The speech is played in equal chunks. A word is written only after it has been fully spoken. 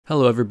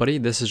Hello everybody,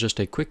 this is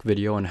just a quick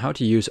video on how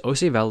to use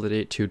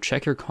OCValidate to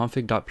check your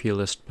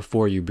config.plist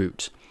before you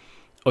boot.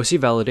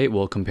 OCValidate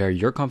will compare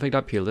your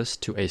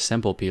config.plist to a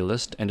sample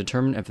plist and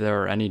determine if there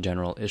are any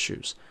general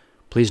issues.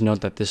 Please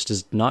note that this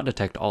does not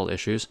detect all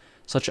issues,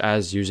 such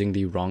as using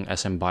the wrong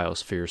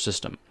SMBIOS for your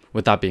system.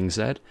 With that being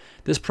said,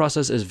 this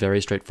process is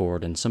very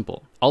straightforward and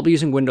simple. I'll be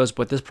using Windows,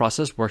 but this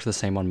process works the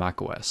same on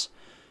macOS.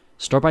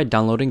 Start by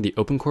downloading the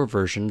OpenCore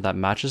version that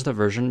matches the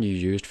version you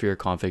used for your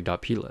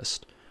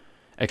config.plist.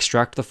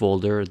 Extract the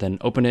folder, then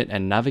open it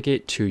and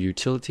navigate to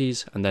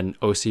Utilities and then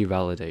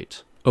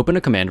OCValidate. Open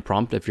a command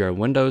prompt if you're on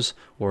Windows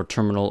or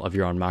terminal if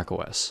you're on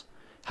macOS.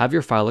 Have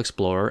your file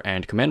explorer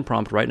and command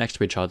prompt right next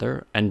to each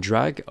other and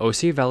drag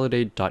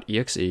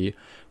OCValidate.exe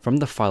from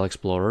the file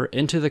explorer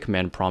into the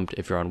command prompt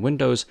if you're on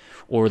Windows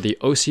or the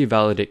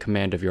OCValidate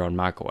command if you're on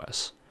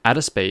macOS. Add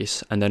a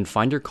space and then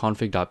find your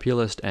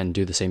config.plist and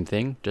do the same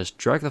thing, just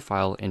drag the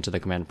file into the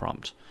command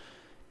prompt.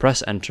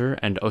 Press enter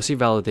and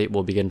OCValidate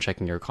will begin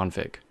checking your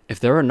config. If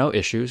there are no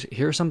issues,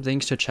 here are some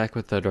things to check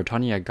with the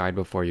D'Artagnan guide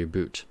before you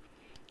boot.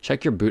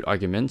 Check your boot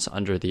arguments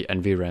under the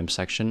NVRAM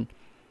section.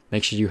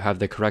 Make sure you have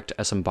the correct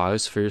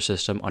SMBIOS for your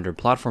system under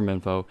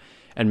PlatformInfo,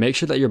 and make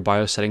sure that your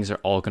BIOS settings are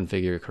all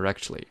configured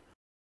correctly.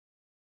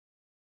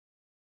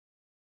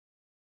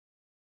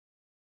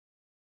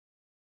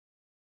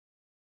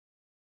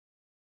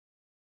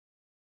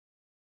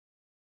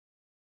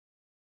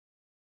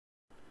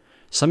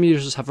 Some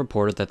users have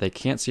reported that they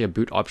can't see a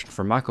boot option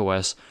for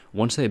macOS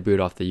once they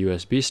boot off the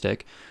USB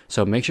stick,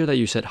 so make sure that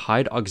you set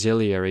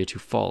HideAuxiliary to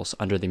false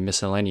under the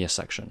miscellaneous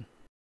section.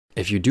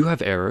 If you do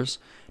have errors,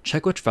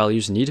 check which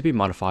values need to be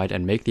modified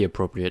and make the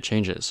appropriate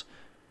changes.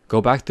 Go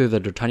back through the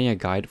D'Artagnan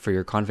guide for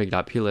your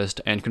config.plist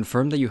and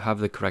confirm that you have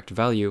the correct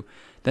value,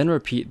 then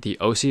repeat the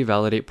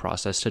OCValidate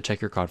process to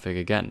check your config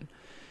again.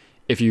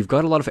 If you've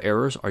got a lot of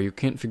errors or you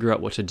can't figure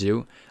out what to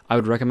do, I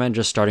would recommend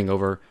just starting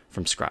over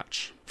from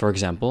scratch. For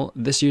example,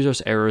 this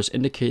user's errors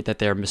indicate that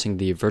they are missing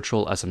the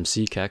virtual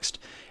SMC text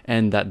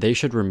and that they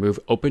should remove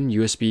Open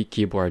USB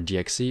Keyboard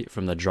DXE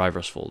from the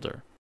drivers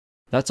folder.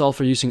 That's all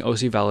for using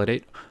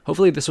OCValidate.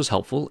 Hopefully this was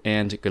helpful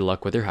and good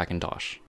luck with your Hackintosh.